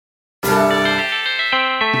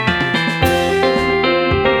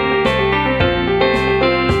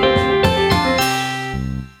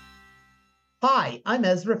I'm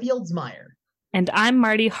Ezra Fieldsmeyer. And I'm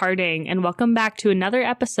Marty Harding, and welcome back to another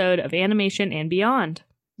episode of Animation and Beyond.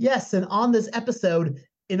 Yes, and on this episode,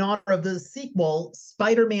 in honor of the sequel,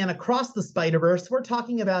 Spider-Man Across the Spiderverse, we're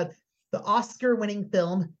talking about the Oscar-winning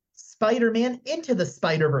film Spider-Man Into the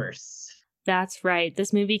Spiderverse. That's right.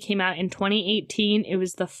 This movie came out in 2018. It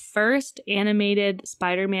was the first animated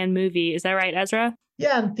Spider-Man movie. Is that right, Ezra?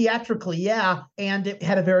 Yeah, and theatrically, yeah, and it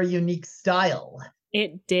had a very unique style.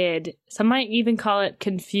 It did. Some might even call it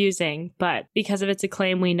confusing, but because of its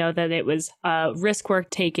acclaim, we know that it was a risk worth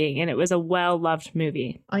taking, and it was a well-loved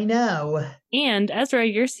movie. I know. And Ezra,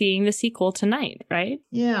 you're seeing the sequel tonight, right?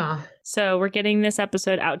 Yeah. So we're getting this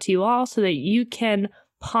episode out to you all so that you can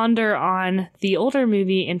ponder on the older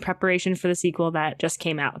movie in preparation for the sequel that just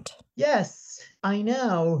came out. Yes, I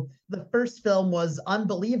know. The first film was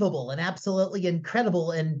unbelievable and absolutely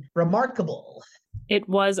incredible and remarkable. It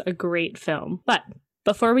was a great film. But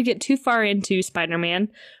before we get too far into Spider-Man,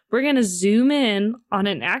 we're going to zoom in on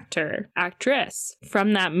an actress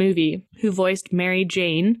from that movie who voiced Mary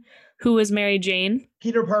Jane. Who was Mary Jane?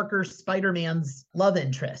 Peter Parker, Spider-Man's love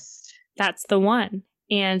interest. That's the one.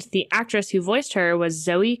 And the actress who voiced her was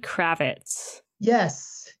Zoe Kravitz.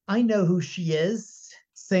 Yes, I know who she is.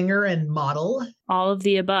 Singer and model. All of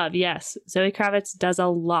the above, yes. Zoe Kravitz does a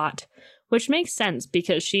lot, which makes sense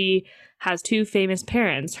because she has two famous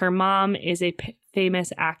parents. Her mom is a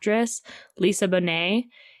famous actress, Lisa Bonet,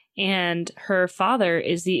 and her father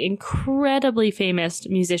is the incredibly famous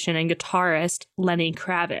musician and guitarist, Lenny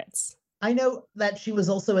Kravitz. I know that she was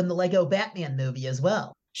also in the Lego Batman movie as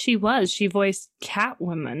well. She was. She voiced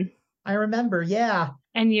Catwoman. I remember, yeah.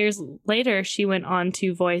 And years later, she went on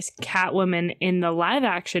to voice Catwoman in the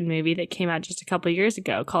live-action movie that came out just a couple of years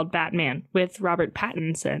ago called Batman with Robert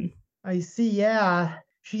Pattinson. I see, yeah.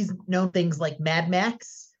 She's known things like Mad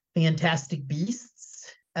Max, Fantastic Beasts,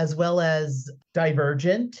 as well as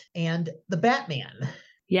Divergent and The Batman.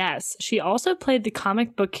 Yes, she also played the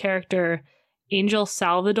comic book character Angel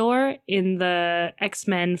Salvador in the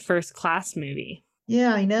X-Men First Class movie.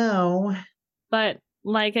 Yeah, I know. But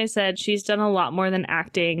like I said, she's done a lot more than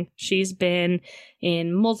acting. She's been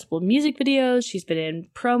in multiple music videos. She's been in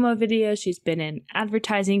promo videos. She's been in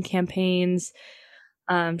advertising campaigns.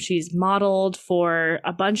 She's modeled for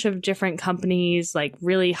a bunch of different companies, like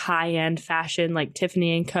really high-end fashion, like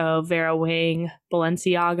Tiffany & Co., Vera Wang,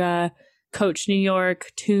 Balenciaga, Coach New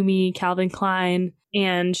York, Tumi, Calvin Klein.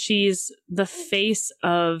 And she's the face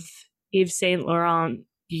of Yves Saint Laurent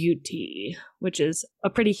Beauty, which is a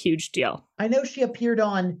pretty huge deal. I know she appeared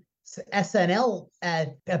on SNL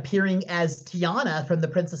appearing as Tiana from The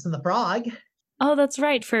Princess and the Frog. Oh, that's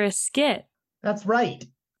right, for a skit. That's right.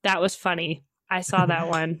 That was funny. I saw that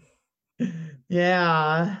one.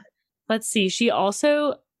 Yeah. Let's see. She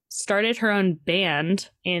also started her own band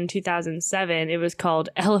in 2007. It was called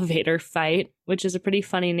Elevator Fight, which is a pretty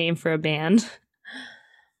funny name for a band.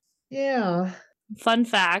 Yeah. Fun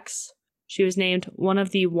facts. She was named one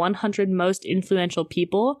of the 100 most influential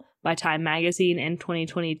people by Time Magazine in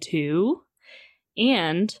 2022.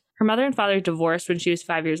 And her mother and father divorced when she was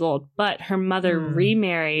 5 years old, but her mother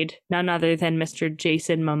remarried none other than Mr.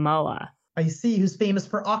 Jason Momoa. I see, who's famous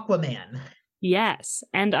for Aquaman. Yes,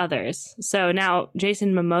 and others. So now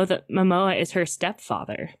Jason Momoa is her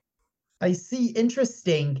stepfather. I see,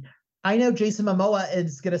 interesting. I know Jason Momoa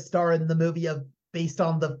is going to star in the movie based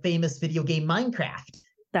on the famous video game Minecraft.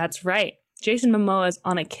 That's right. Jason Momoa is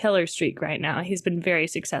on a killer streak right now. He's been very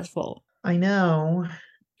successful. I know.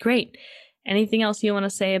 Great. Anything else you want to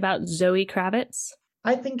say about Zoe Kravitz?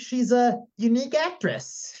 I think she's a unique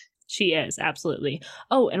actress. She is, absolutely.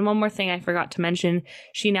 Oh, and one more thing I forgot to mention.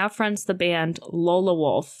 She now fronts the band Lola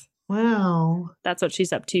Wolf. Wow. That's what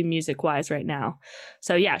she's up to music-wise right now.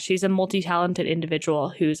 So yeah, she's a multi-talented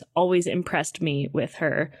individual who's always impressed me with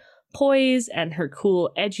her poise and her cool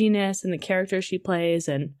edginess and the characters she plays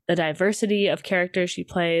and the diversity of characters she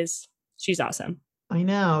plays. She's awesome. I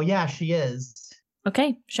know. Yeah, she is.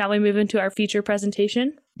 Okay, shall we move into our feature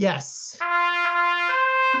presentation? Yes.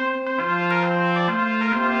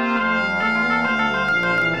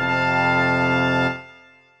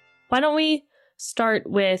 Why don't we start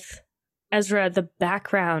with, Ezra, the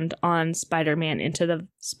background on Spider-Man Into the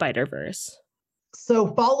Spiderverse?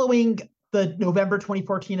 So following the November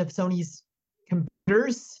 2014 of Sony's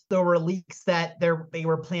computers, there were leaks that they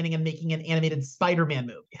were planning on making an animated Spider-Man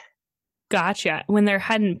movie. Gotcha. When there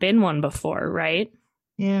hadn't been one before, right?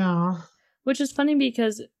 Yeah. Which is funny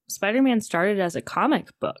because Spider-Man started as a comic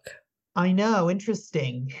book. I know.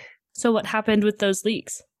 Interesting. So what happened with those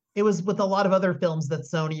leaks? It was with a lot of other films that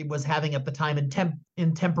Sony was having at the time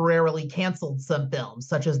and temporarily canceled some films,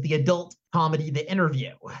 such as the adult comedy The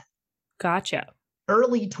Interview. Gotcha.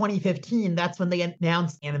 early 2015, that's when they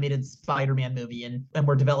announced the animated Spider-Man movie and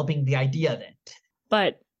we're developing the idea of it.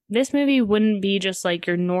 But this movie wouldn't be just like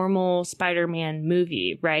your normal Spider-Man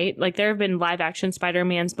movie, right? Like there have been live action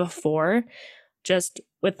Spider-Mans before, just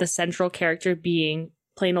with the central character being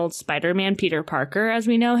plain old Spider-Man, Peter Parker as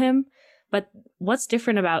we know him. But what's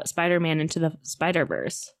different about Spider-Man Into the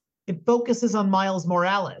Spiderverse? It focuses on Miles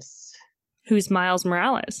Morales. Who's Miles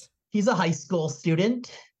Morales? He's a high school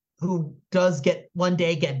student who does one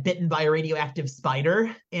day get bitten by a radioactive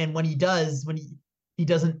spider. And when he does, he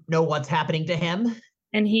doesn't know what's happening to him.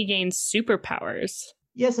 And he gains superpowers.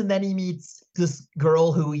 Yes, and then he meets this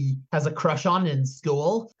girl who he has a crush on in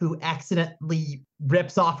school who accidentally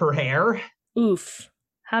rips off her hair. Oof.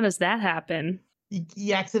 How does that happen?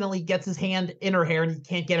 He accidentally gets his hand in her hair and he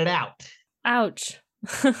can't get it out. Ouch.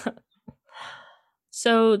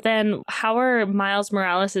 So then how are Miles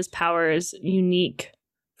Morales' powers unique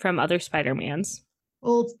from other Spider-Mans?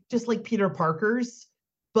 Well, it's just like Peter Parker's,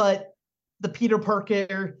 but the Peter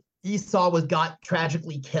Parker he saw got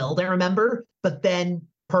tragically killed, I remember. But then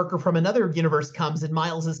Parker from another universe comes and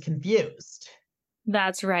Miles is confused.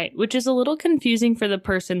 That's right, which is a little confusing for the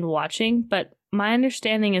person watching, but my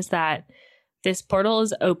understanding is that this portal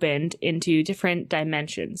is opened into different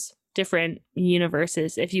dimensions, different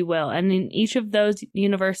universes, if you will. And in each of those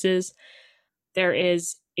universes, there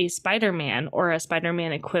is a Spider-Man or a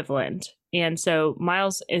Spider-Man equivalent. And so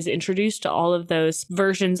Miles is introduced to all of those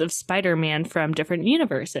versions of Spider-Man from different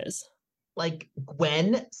universes. Like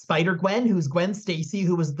Gwen, Spider-Gwen, who's Gwen Stacy,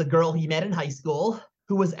 who was the girl he met in high school,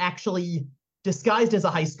 who was actually disguised as a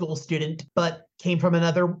high school student, but came from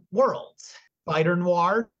another world.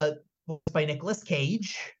 Spider-Noir, voiced by Nicolas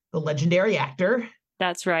Cage, the legendary actor.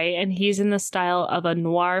 That's right. And he's in the style of a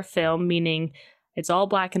noir film, meaning it's all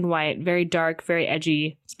black and white, very dark, very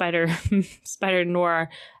edgy. Spider-Noir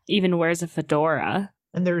even wears a fedora.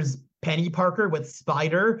 And there's Penny Parker with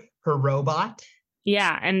Spider, her robot.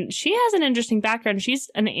 Yeah, and she has an interesting background. She's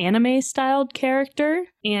an anime-styled character,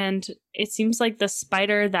 and it seems like the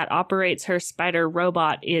spider that operates her spider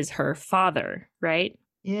robot is her father, right?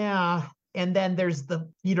 Yeah, and then there's the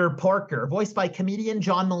Peter Parker, voiced by comedian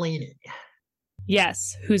John Mulaney.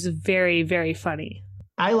 Yes, who's very, very funny.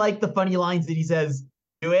 I like the funny lines that he says,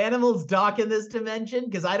 "Do animals talk in this dimension?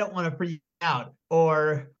 Because I don't want to freak out."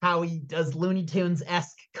 Or how he does Looney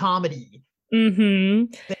Tunes-esque comedy.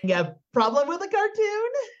 Mm-hmm. Think you have a problem with a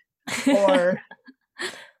cartoon? Or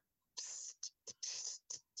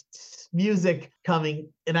music coming.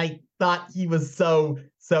 And I thought he was so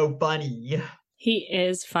funny. He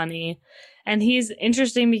is funny. And he's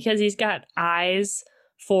interesting because he's got eyes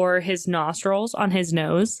for his nostrils on his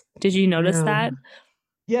nose. Did you notice that?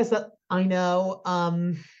 Yes, I know.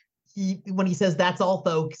 When he says "that's all,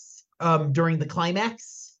 folks," during the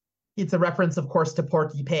climax, it's a reference, of course, to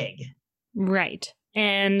Porky Pig. Right.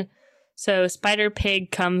 And so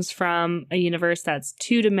Spider-Pig comes from a universe that's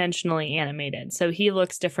two-dimensionally animated. So he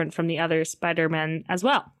looks different from the other Spider-Men as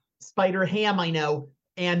well. Spider-Ham, I know.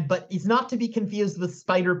 But he's not to be confused with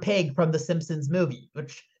Spider-Pig from the Simpsons movie,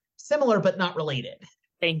 which similar but not related.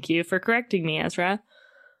 Thank you for correcting me, Ezra.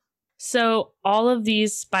 So all of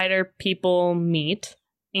these spider people meet,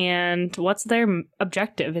 and what's their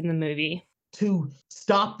objective in the movie? To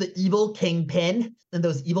stop the evil Kingpin and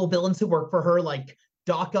those evil villains who work for her, like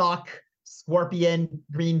Doc Ock, Scorpion,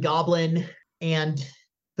 Green Goblin, and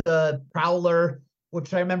the Prowler,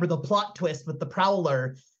 which I remember the plot twist with the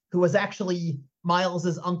Prowler, who was actually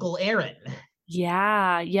Miles's Uncle Aaron.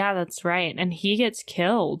 Yeah, that's right. And he gets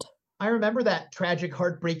killed. I remember that tragic,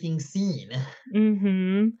 heartbreaking scene.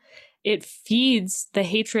 Mm-hmm. It feeds the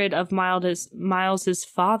hatred of Miles's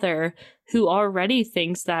father, who already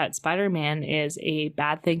thinks that Spider-Man is a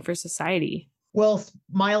bad thing for society. Well,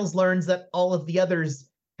 Miles learns that all of the others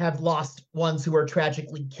have lost ones who are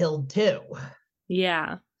tragically killed too.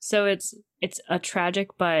 Yeah. So it's a tragic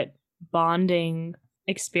but bonding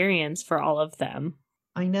experience for all of them.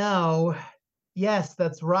 I know. Yes,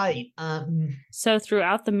 that's right. So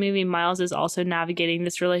throughout the movie, Miles is also navigating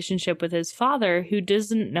this relationship with his father, who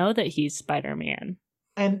doesn't know that he's Spider-Man.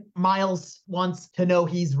 And Miles wants to know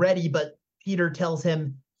he's ready, but Peter tells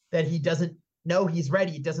him that he doesn't know he's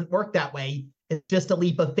ready. It doesn't work that way. It's just a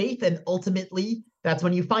leap of faith, and ultimately, that's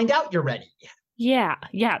when you find out you're ready. Yeah.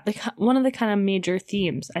 One of the kind of major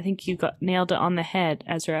themes, I think you nailed it on the head,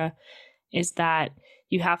 Ezra, is that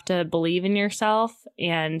you have to believe in yourself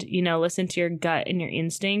and, listen to your gut and your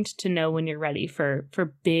instinct to know when you're ready for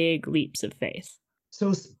big leaps of faith.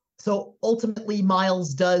 So ultimately,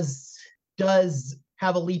 Miles does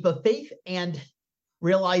have a leap of faith and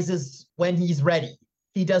realizes when he's ready.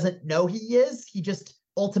 He doesn't know he is. He just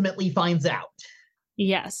ultimately finds out.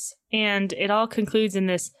 Yes. And it all concludes in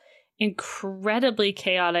this incredibly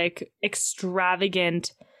chaotic,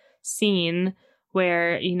 extravagant scene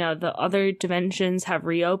where, you know, the other dimensions have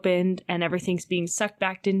reopened and everything's being sucked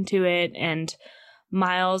back into it. And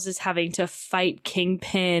Miles is having to fight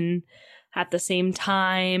Kingpin at the same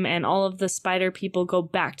time. And all of the spider people go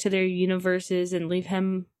back to their universes and leave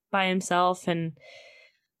him by himself. And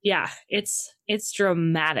yeah, it's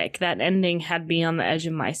dramatic. That ending had me on the edge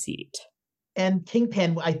of my seat. And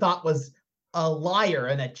Kingpin, I thought, was a liar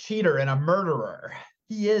and a cheater and a murderer.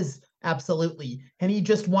 He is, absolutely. And he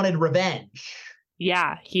just wanted revenge.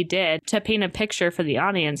 Yeah, he did. To paint a picture for the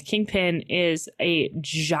audience, Kingpin is a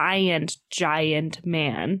giant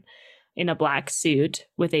man in a black suit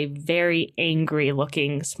with a very angry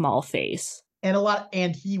looking small face. And a lot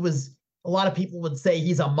of people would say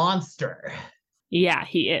he's a monster. Yeah,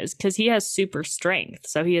 he is, because he has super strength,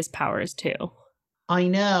 so he has powers too. I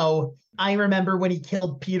know. I remember when he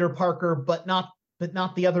killed Peter Parker, but not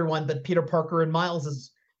the other one, but Peter Parker in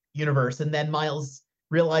Miles's universe, and then Miles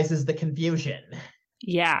realizes the confusion.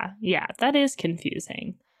 Yeah, that is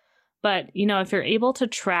confusing. But, you know, if you're able to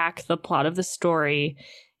track the plot of the story,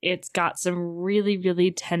 it's got some really,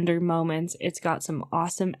 really tender moments. It's got some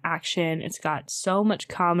awesome action. It's got so much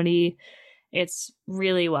comedy. It's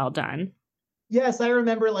really well done. Yes, I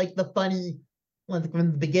remember like the funny,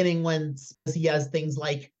 from the beginning when he has things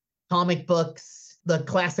like comic books, the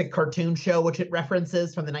classic cartoon show, which it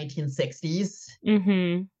references from the 1960s.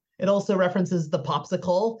 Mm-hmm. It also references the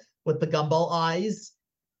popsicle with the gumball eyes,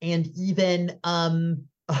 and even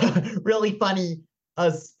really funny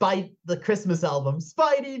the Christmas album,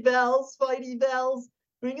 Spidey bells,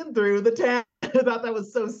 ringing through the town. I thought that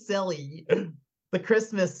was so silly. The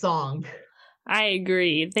Christmas song. I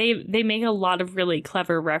agree. They make a lot of really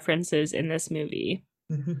clever references in this movie.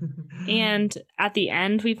 And at the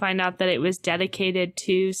end, we find out that it was dedicated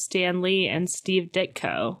to Stan Lee and Steve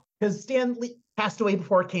Ditko. Because Stan Lee passed away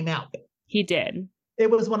before it came out. He did. It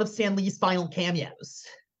was one of Stan Lee's final cameos.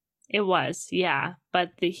 It was, yeah.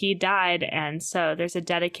 But he died, and so there's a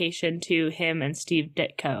dedication to him and Steve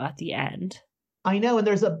Ditko at the end. I know, and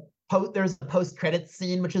there's a post-credits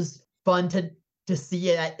scene, which is fun to see.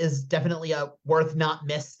 It is definitely a worth not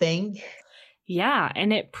miss thing. Yeah,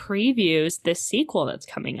 and it previews this sequel that's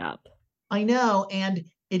coming up. I know, and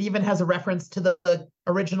it even has a reference to the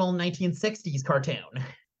original 1960s cartoon.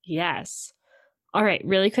 Yes. All right,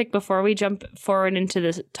 really quick before we jump forward into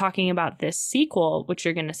this, talking about this sequel, which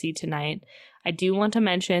you're going to see tonight, I do want to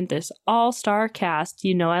mention this all-star cast.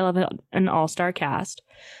 You know I love an all-star cast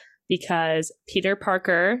because Peter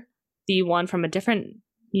Parker, the one from a different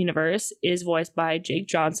universe, is voiced by Jake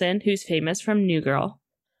Johnson, who's famous from New Girl.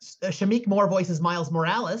 Shameik Moore voices Miles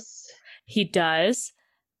Morales. He does.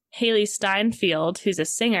 Haley Steinfeld, who's a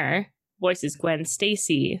singer, voices Gwen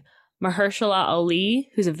Stacy. Mahershala Ali,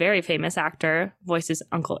 who's a very famous actor, voices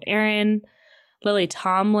Uncle Aaron. Lily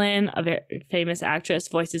Tomlin, a very famous actress,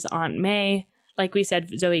 voices Aunt May. Like we said,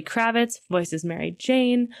 Zoe Kravitz voices Mary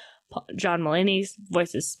Jane. John Mulaney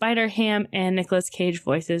voices Spider-Ham. And Nicolas Cage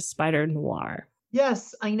voices Spider-Noir.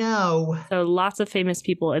 Yes, I know. So lots of famous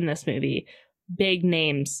people in this movie. Big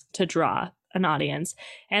names to draw an audience.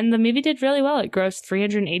 And the movie did really well. It grossed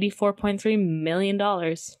 $384.3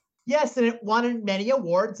 million. Yes, and it won many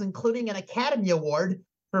awards, including an Academy Award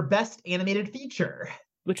for Best Animated Feature.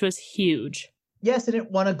 Which was huge. Yes, and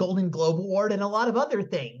it won a Golden Globe Award and a lot of other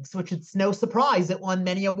things, which it's no surprise it won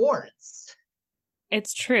many awards.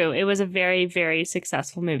 It's true. It was a very, very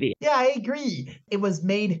successful movie. Yeah, I agree. It was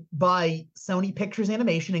made by Sony Pictures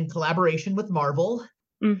Animation in collaboration with Marvel.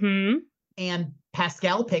 Mm-hmm. And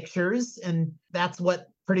Pascal Pictures, and that's what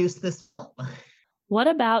produced this film. What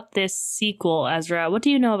about this sequel, Ezra? What do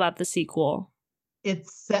you know about the sequel?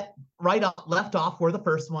 It's set left off where the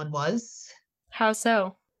first one was. How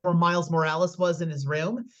so? Where Miles Morales was in his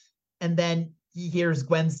room, and then he hears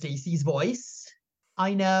Gwen Stacy's voice.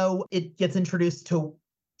 I know it gets introduced to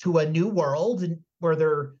a new world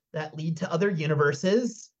that lead to other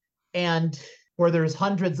universes, and where there's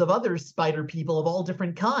hundreds of other spider people of all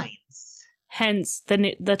different kinds. Hence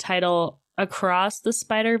the title Across the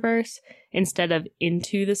Spiderverse instead of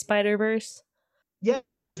Into the Spiderverse. Yeah,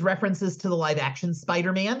 references to the live-action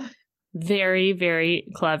Spider-Man. Very, very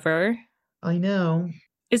clever. I know.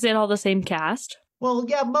 Is it all the same cast? Well,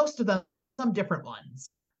 yeah, most of them. Some different ones.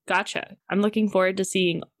 Gotcha. I'm looking forward to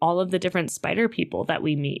seeing all of the different spider people that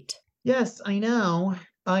we meet. Yes, I know.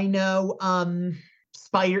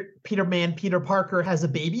 Peter Parker has a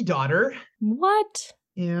baby daughter. What?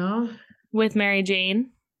 Yeah. With Mary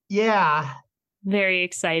Jane? Yeah. Very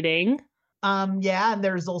exciting. Yeah, and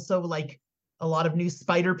there's also like a lot of new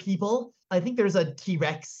spider people. I think there's a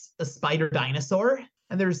T-Rex, a spider dinosaur,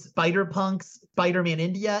 and there's Spider-Punks, Spider-Man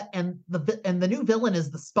India, and the new villain is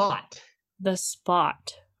the Spot. The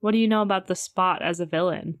Spot. What do you know about the Spot as a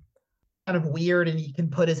villain? Kind of weird, and he can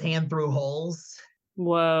put his hand through holes.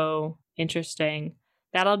 Whoa, interesting.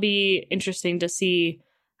 That'll be interesting to see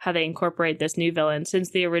how they incorporate this new villain, since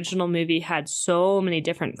the original movie had so many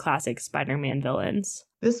different classic Spider-Man villains.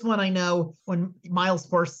 This one I know, when Miles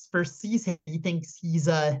first sees him, he thinks he's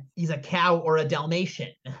a cow or a Dalmatian.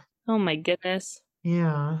 Oh my goodness.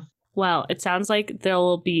 Yeah. Well, it sounds like there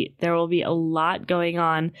will be a lot going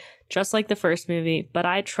on, just like the first movie, but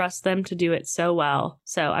I trust them to do it so well,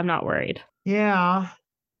 so I'm not worried. Yeah.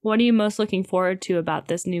 What are you most looking forward to about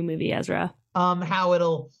this new movie, Ezra? From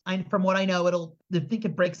what I know, I think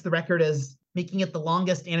it breaks the record as making it the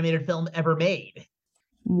longest animated film ever made.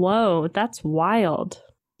 Whoa, that's wild.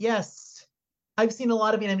 Yes. I've seen a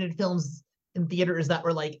lot of animated films in theaters that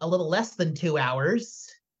were like a little less than 2 hours,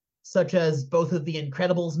 such as both of the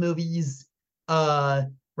Incredibles movies,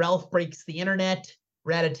 Ralph Breaks the Internet,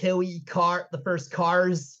 Ratatouille, the first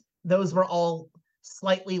Cars. Those were all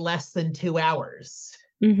slightly less than 2 hours.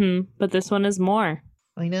 But this one is more.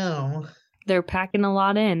 I know. They're packing a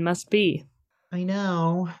lot in, must be. I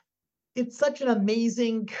know. It's such an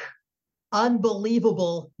amazing,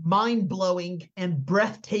 unbelievable, mind-blowing, and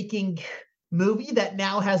breathtaking movie that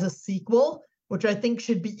now has a sequel, which I think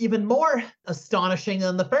should be even more astonishing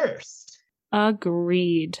than the first.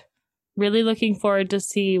 Agreed. Really looking forward to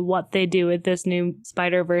see what they do with this new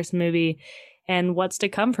Spider-Verse movie and what's to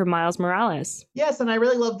come for Miles Morales. Yes, and I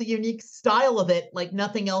really love the unique style of it, like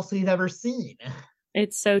nothing else we've ever seen.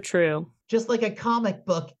 It's so true. Just like a comic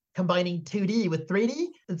book combining 2D with 3D,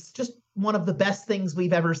 it's just one of the best things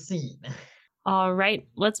we've ever seen. All right,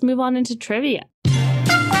 let's move on into trivia.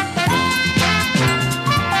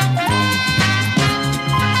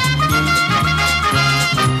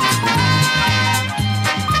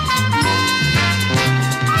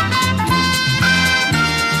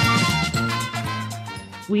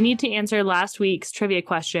 We need to answer last week's trivia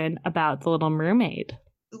question about The Little Mermaid.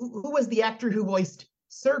 Who was the actor who voiced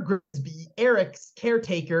Sir Grimsby, Eric's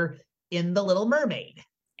caretaker in The Little Mermaid?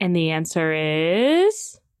 And the answer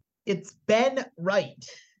is... It's Ben Wright.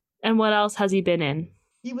 And what else has he been in?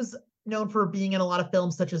 He was known for being in a lot of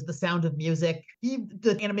films such as The Sound of Music.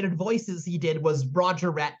 The animated voices he did was Roger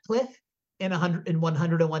Ratcliffe in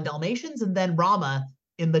 101 Dalmatians, and then Rama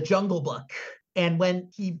in The Jungle Book. And when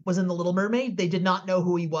he was in The Little Mermaid, they did not know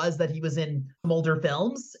who he was, that he was in some older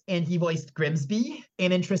films, and he voiced Grimsby.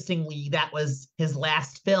 And interestingly, that was his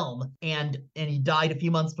last film, and he died a few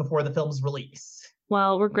months before the film's release.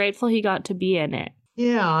 Well, we're grateful he got to be in it.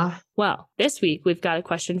 Yeah. Well, this week we've got a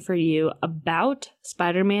question for you about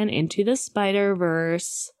Spider-Man Into the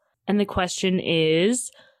Spiderverse. And the question is...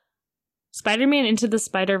 Spider-Man Into the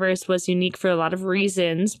Spiderverse was unique for a lot of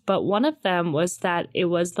reasons, but one of them was that it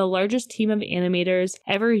was the largest team of animators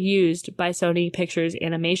ever used by Sony Pictures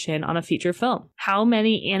Animation on a feature film. How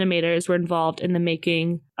many animators were involved in the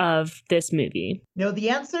making of this movie? Know the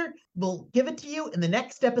answer? We'll give it to you in the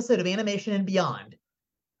next episode of Animation and Beyond.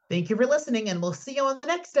 Thank you for listening, and we'll see you on the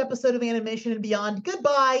next episode of Animation and Beyond.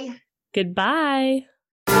 Goodbye! Goodbye!